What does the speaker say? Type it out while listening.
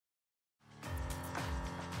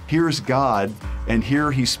Here's God, and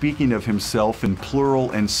here he's speaking of himself in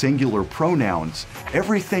plural and singular pronouns.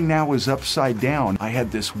 Everything now is upside down. I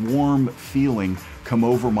had this warm feeling come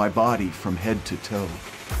over my body from head to toe.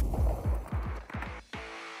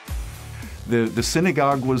 The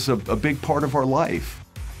synagogue was a big part of our life.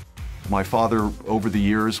 My father, over the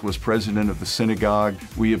years, was president of the synagogue.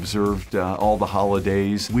 We observed all the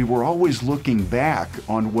holidays. We were always looking back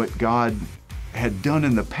on what God had done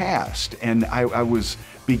in the past, and I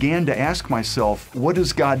began to ask myself, what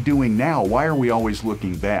is God doing now? Why are we always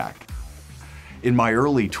looking back? In my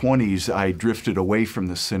early 20s, I drifted away from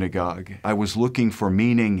the synagogue. I was looking for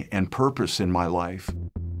meaning and purpose in my life.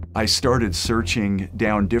 I started searching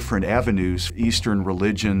down different avenues, Eastern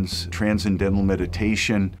religions, transcendental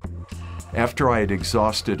meditation. After I had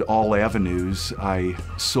exhausted all avenues, I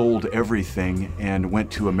sold everything and went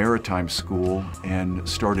to a maritime school and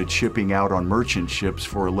started shipping out on merchant ships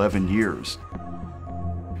for 11 years.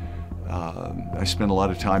 I spent a lot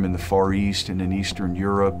of time in the Far East and in Eastern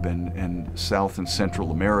Europe and South and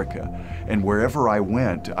Central America. And wherever I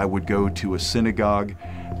went, I would go to a synagogue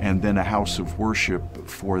and then a house of worship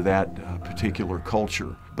for that particular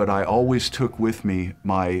culture. But I always took with me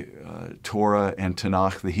my Torah and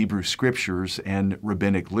Tanakh, the Hebrew scriptures, and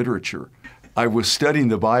rabbinic literature. I was studying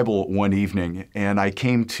the Bible one evening, and I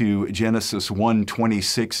came to Genesis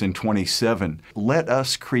 1:26 and 27. Let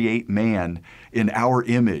us create man in our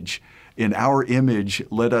image. In our image,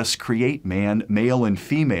 let us create man, male and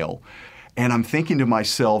female. And I'm thinking to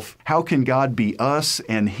myself, how can God be us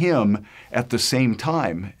and him at the same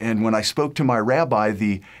time? And when I spoke to my rabbi,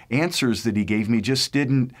 the answers that he gave me just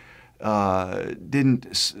didn't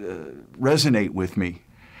resonate with me.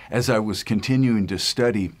 As I was continuing to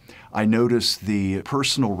study, I noticed the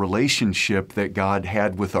personal relationship that God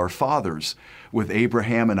had with our fathers, with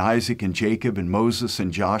Abraham and Isaac and Jacob and Moses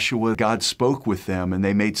and Joshua. God spoke with them and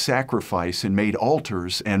they made sacrifice and made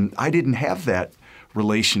altars, and I didn't have that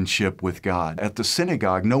relationship with God. At the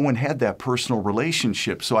synagogue, no one had that personal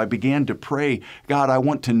relationship, so I began to pray, God, I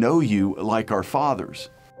want to know you like our fathers.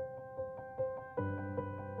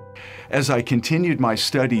 As I continued my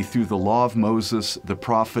study through the law of Moses, the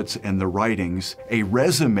prophets, and the writings, a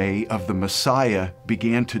resume of the Messiah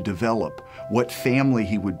began to develop. What family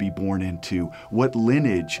he would be born into, what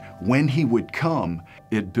lineage, when he would come.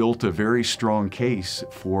 It built a very strong case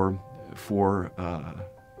for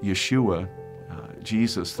Yeshua,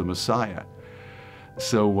 Jesus, the Messiah.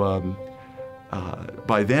 So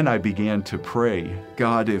by then I began to pray,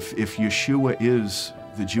 God, if Yeshua is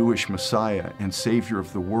the Jewish Messiah and Savior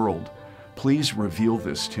of the world, please reveal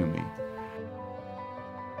this to me.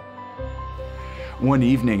 One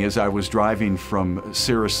evening as I was driving from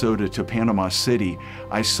Sarasota to Panama City,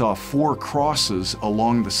 I saw 4 crosses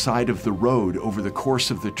along the side of the road over the course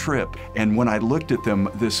of the trip. And when I looked at them,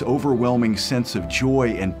 this overwhelming sense of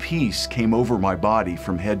joy and peace came over my body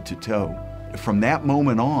from head to toe. From that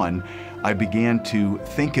moment on, I began to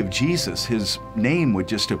think of Jesus. His name would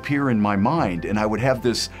just appear in my mind, and I would have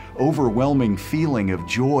this overwhelming feeling of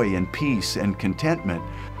joy and peace and contentment.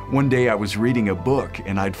 One day I was reading a book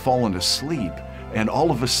and I'd fallen asleep, and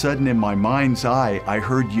all of a sudden in my mind's eye, I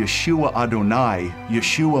heard Yeshua Adonai,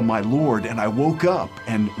 Yeshua my Lord, and I woke up,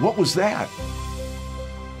 and what was that?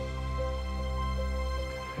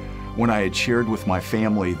 When I had shared with my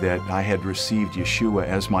family that I had received Yeshua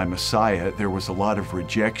as my Messiah, there was a lot of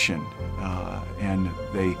rejection. And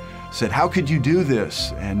they said, how could you do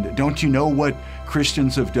this? And don't you know what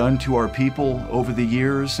Christians have done to our people over the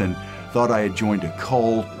years? And thought I had joined a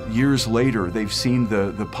cult. Years later, they've seen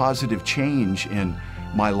the positive change in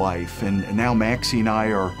my life. And now Maxie and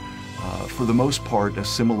I are, for the most part,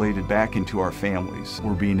 assimilated back into our families.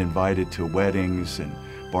 We're being invited to weddings and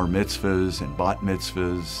bar mitzvahs and bat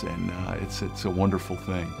mitzvahs, and it's a wonderful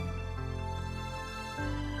thing.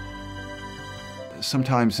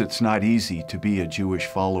 Sometimes it's not easy to be a Jewish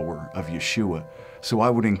follower of Yeshua, so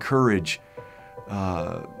I would encourage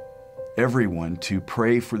everyone to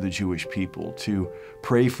pray for the Jewish people, to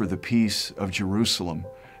pray for the peace of Jerusalem,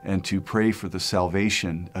 and to pray for the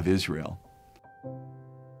salvation of Israel.